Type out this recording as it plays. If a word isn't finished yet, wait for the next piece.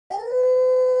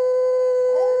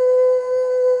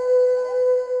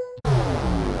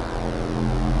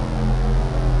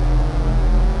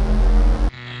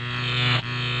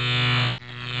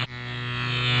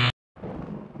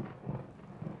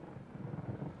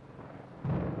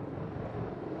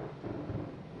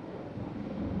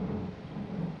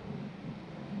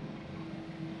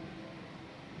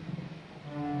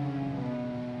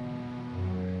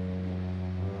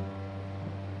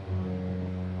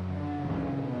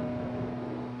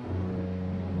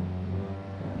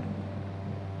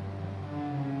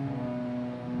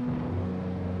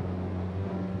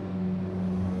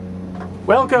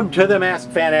Welcome to the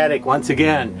Masked Fanatic once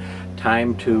again.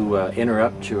 Time to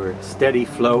interrupt your steady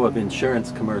flow of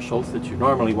insurance commercials that you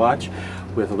normally watch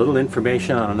with a little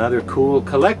information on another cool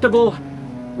collectible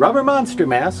rubber monster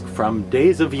mask from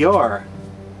days of yore.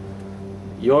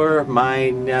 You're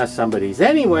mine, somebody's.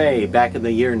 Anyway, back in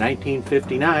the year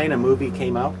 1959, a movie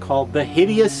came out called The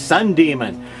Hideous Sun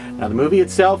Demon. Now, the movie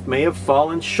itself may have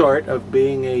fallen short of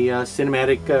being a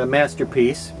cinematic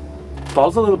masterpiece.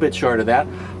 Falls a little bit short of that.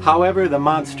 However, the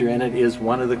monster in it is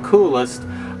one of the coolest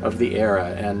of the era,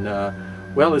 and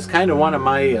well, is kind of one of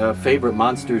my favorite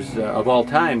monsters of all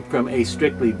time from a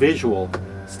strictly visual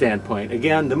standpoint.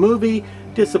 Again, the movie,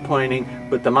 disappointing,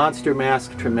 but the monster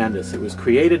mask, tremendous. It was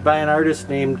created by an artist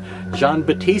named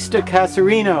Gianbattista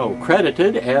Casarino,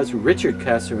 credited as Richard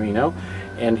Casarino,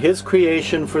 and his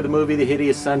creation for the movie The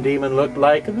Hideous Sun Demon looked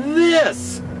like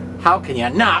this! How can you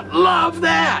not love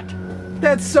that?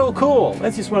 That's so cool.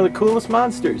 That's just one of the coolest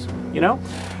monsters, you know?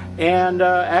 And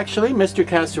actually, Mr.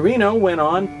 Casarino went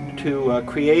on to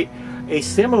create a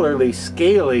similarly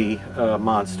scaly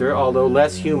monster, although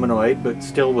less humanoid, but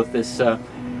still with this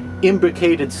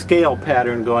imbricated scale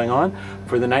pattern going on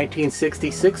for the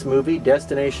 1966 movie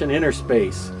Destination Inner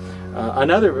Space.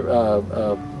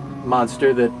 Another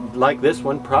monster that, like this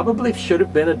one, probably should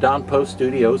have been a Don Post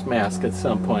Studios mask at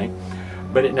some point,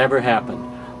 but it never happened.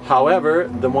 However,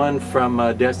 the one from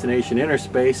Destination Inner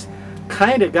Space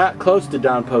kind of got close to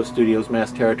Don Post Studios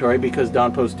mask territory because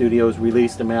Don Post Studios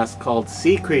released a mask called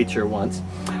Sea Creature once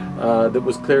that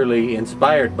was clearly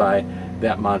inspired by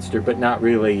that monster, but not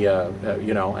really,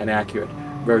 you know, an accurate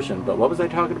version. But what was I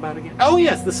talking about again? Oh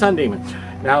yes, the Sun Demon.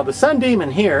 Now, the Sun Demon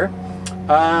here,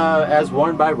 as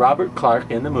worn by Robert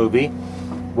Clark in the movie,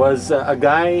 was a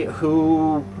guy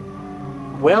who,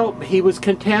 well, he was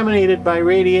contaminated by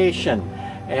radiation.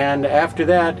 And after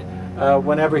that,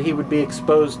 whenever he would be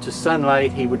exposed to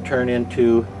sunlight, he would turn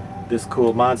into this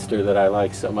cool monster that I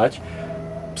like so much.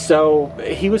 So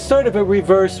he was sort of a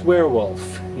reverse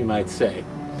werewolf, you might say.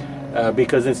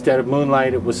 Because instead of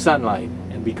moonlight, it was sunlight.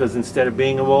 And because instead of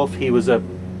being a wolf, he was a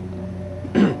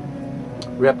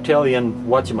reptilian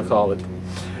whatchamacallit.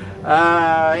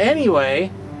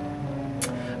 Anyway,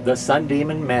 the Sun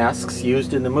Demon masks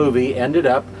used in the movie ended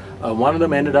up, one of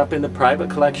them ended up in the private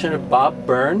collection of Bob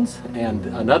Burns, and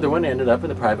another one ended up in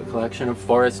the private collection of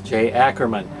Forrest J.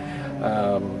 Ackerman.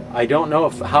 I don't know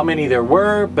how many there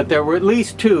were, but there were at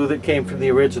least two that came from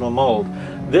the original mold.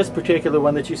 This particular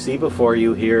one that you see before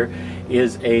you here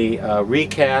is a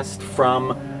recast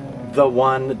from the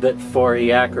one that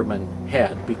Forrest Ackerman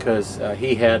had, because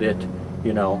he had it,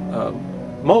 you know,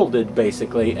 molded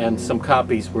basically, and some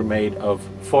copies were made of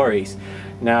Forrest.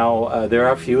 Now, there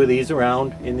are a few of these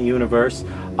around in the universe.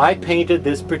 I painted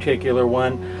this particular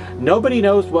one. Nobody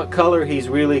knows what color he's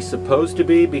really supposed to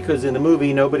be, because in the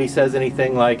movie nobody says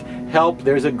anything like, "Help,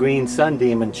 there's a green sun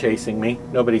demon chasing me."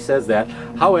 Nobody says that.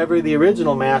 However, the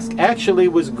original mask actually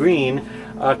was green,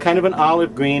 kind of an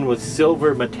olive green with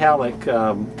silver metallic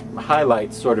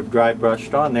highlights sort of dry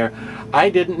brushed on there. I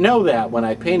didn't know that when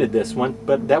I painted this one,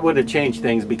 but that would have changed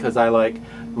things because I like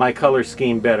my color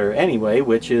scheme better anyway,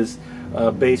 which is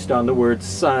based on the words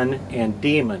sun and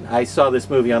demon. I saw this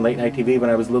movie on late night TV when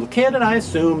I was a little kid, and I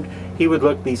assumed he would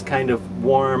look these kind of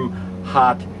warm,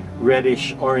 hot,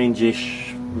 reddish,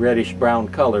 orangish, reddish brown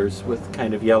colors with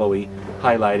kind of yellowy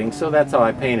highlighting, so that's how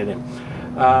I painted him.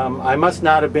 I must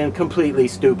not have been completely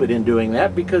stupid in doing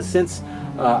that, because since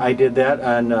I did that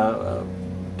and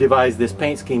devised this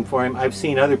paint scheme for him, I've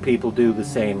seen other people do the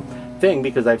same thing,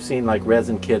 because I've seen like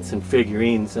resin kits and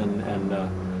figurines and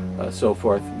so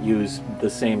forth use the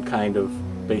same kind of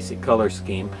basic color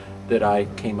scheme that I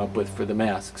came up with for the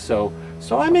mask. So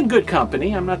I'm in good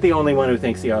company. I'm not the only one who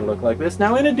thinks he ought to look like this.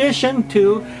 Now, in addition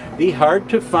to the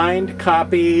hard-to-find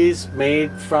copies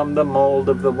made from the mold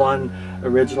of the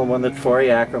original one that Forrest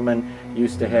Ackerman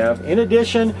used to have, in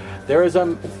addition, there is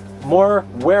a more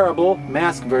wearable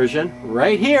mask version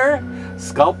right here,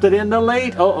 sculpted in the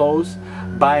late '00s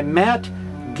by Matt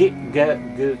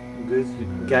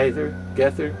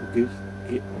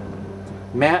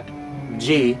Matt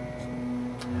G,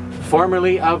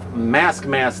 formerly of Mask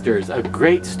Masters, a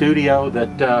great studio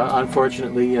that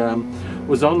unfortunately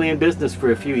was only in business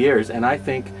for a few years, and I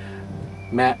think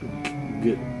Matt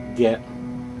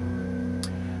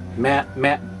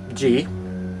G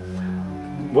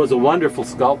was a wonderful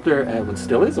sculptor, and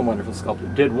still is a wonderful sculptor.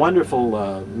 Did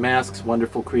wonderful masks,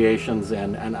 wonderful creations,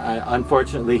 and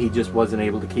unfortunately he just wasn't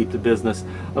able to keep the business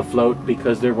afloat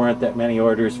because there weren't that many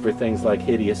orders for things like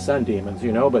Hideous Sun Demons,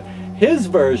 you know. But his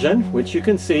version, which you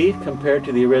can see compared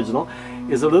to the original,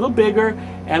 is a little bigger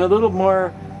and a little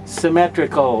more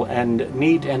symmetrical and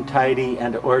neat and tidy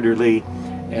and orderly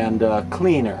and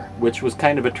cleaner, which was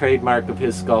kind of a trademark of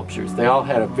his sculptures. They all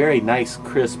had a very nice,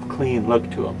 crisp, clean look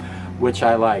to them, which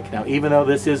I like. Now, even though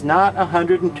this is not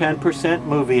 110%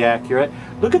 movie accurate,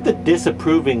 look at the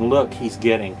disapproving look he's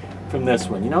getting from this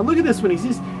one. You know, look at this one. He's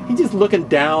just looking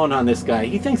down on this guy.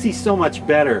 He thinks he's so much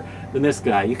better than this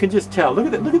guy. You can just tell.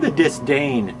 Look at the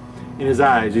disdain in his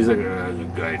eyes. He's like, the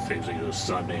guy thinks he's a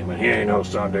sun demon. He ain't no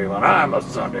sun demon. I'm a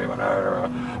sun demon.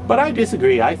 But I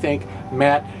disagree. I think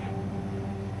Matt's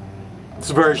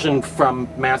version from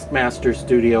Mask Master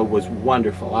Studio was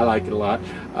wonderful. I like it a lot.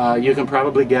 You can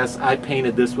probably guess I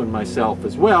painted this one myself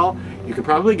as well. You can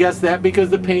probably guess that because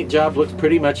the paint job looks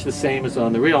pretty much the same as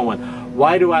on the real one.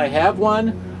 Why do I have one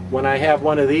when I have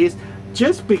one of these?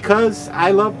 Just because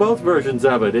I love both versions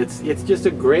of it. It's just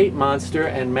a great monster,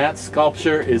 and Matt's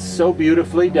sculpture is so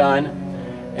beautifully done.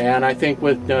 And I think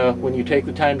when you take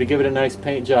the time to give it a nice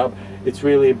paint job, it's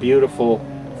really a beautiful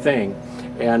thing.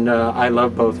 And I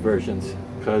love both versions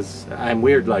because I'm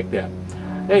weird like that.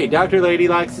 Hey, Dr. Lady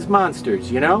likes his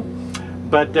monsters, you know?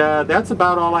 But that's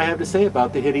about all I have to say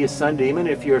about the Hideous Sun Demon.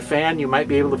 If you're a fan, you might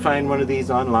be able to find one of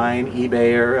these online,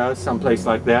 eBay, or someplace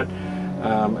like that.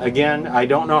 Again, I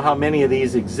don't know how many of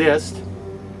these exist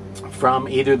from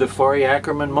either the Forey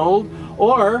Ackerman mold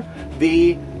or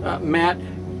the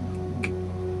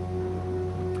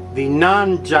the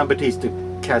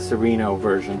non-Giambattista Casarino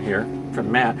version here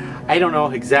from Matt. I don't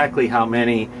know exactly how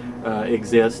many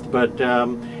exist, but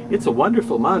it's a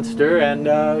wonderful monster, and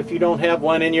if you don't have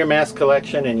one in your mask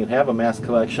collection, and you have a mask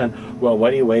collection, well,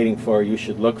 what are you waiting for? You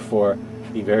should look for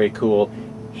the very cool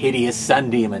Hideous Sun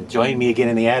Demon. Join me again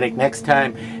in the attic next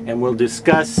time, and we'll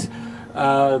discuss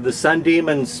the Sun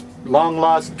Demon's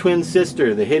long-lost twin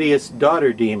sister, the Hideous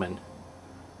Daughter Demon.